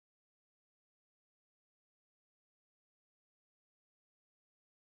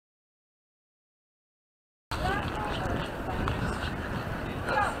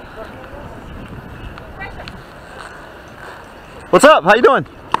What's up? How you doing?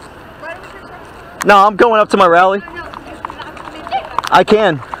 No, I'm going up to my rally. I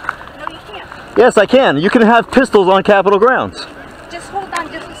can. No, you can't. Yes, I can. You can have pistols on Capitol grounds. Just hold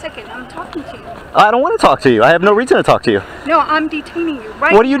on just a second. I'm talking to you. I don't want to talk to you. I have no reason to talk to you. No, I'm detaining you,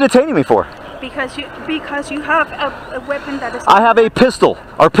 right? What are you detaining me for? Because you have a weapon that is... I have a pistol.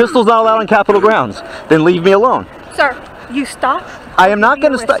 Are pistols not allowed on Capitol grounds? Then leave me alone. Sir, you stop. I am not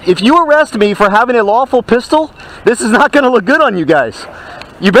going to stop. If you arrest me for having a lawful pistol, this is not going to look good on you guys.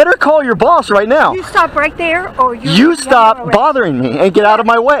 You better call your boss right now. You stop right there, or you stop bothering me and get out of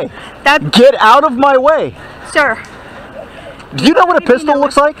my way. Get out of my way. Sir. Do you know what a pistol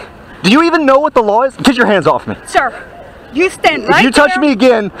looks like? Do you even know what the law is? Get your hands off me. Sir, you stand right there. If you touch me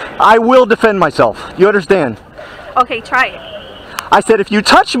again, I will defend myself. You understand? Okay, try it. I said if you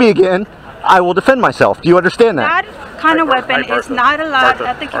touch me again, I will defend myself. Do you understand that? That kind of weapon is not allowed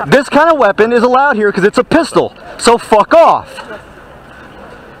at the Capitol. This kind of weapon is allowed here because it's a pistol. So fuck off.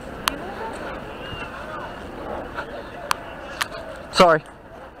 Sorry.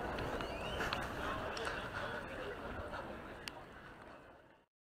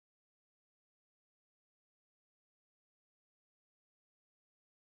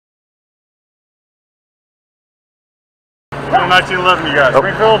 What 1911 you got?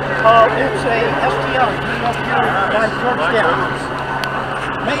 Springfield? It's a STL, up here by Georgetown.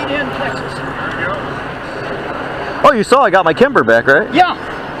 Made in Texas. Oh, you saw I got my Kimber back, right? Yeah.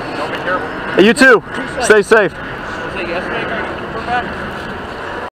 Don't be careful. Hey, you too. Stay safe. Was it yesterday you got your Kimber back?